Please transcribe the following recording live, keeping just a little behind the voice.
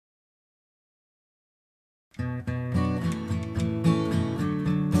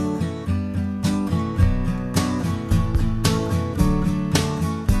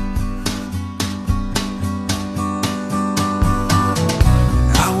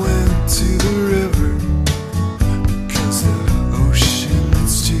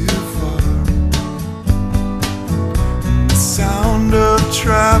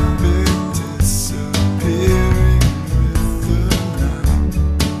Traffic disappearing with the night,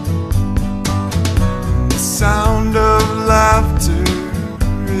 and the sound of laughter,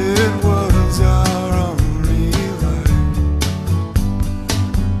 it was our only light.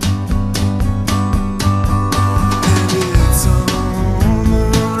 And it's on the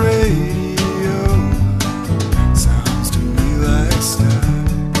radio, sounds to me like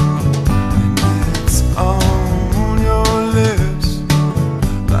static, and it's on your lips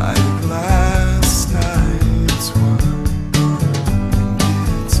like last night's wine, and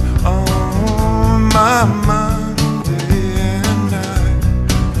it's on my mind day and night,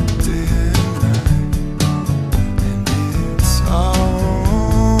 and it's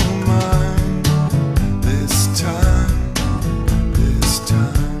all mine this time.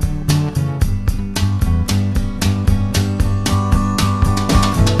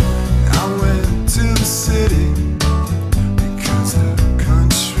 I went to the city because the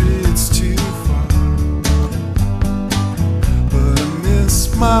country, it's too far, but I miss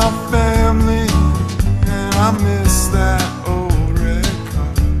my family and I miss that old red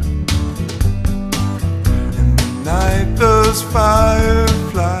car, and the night those fires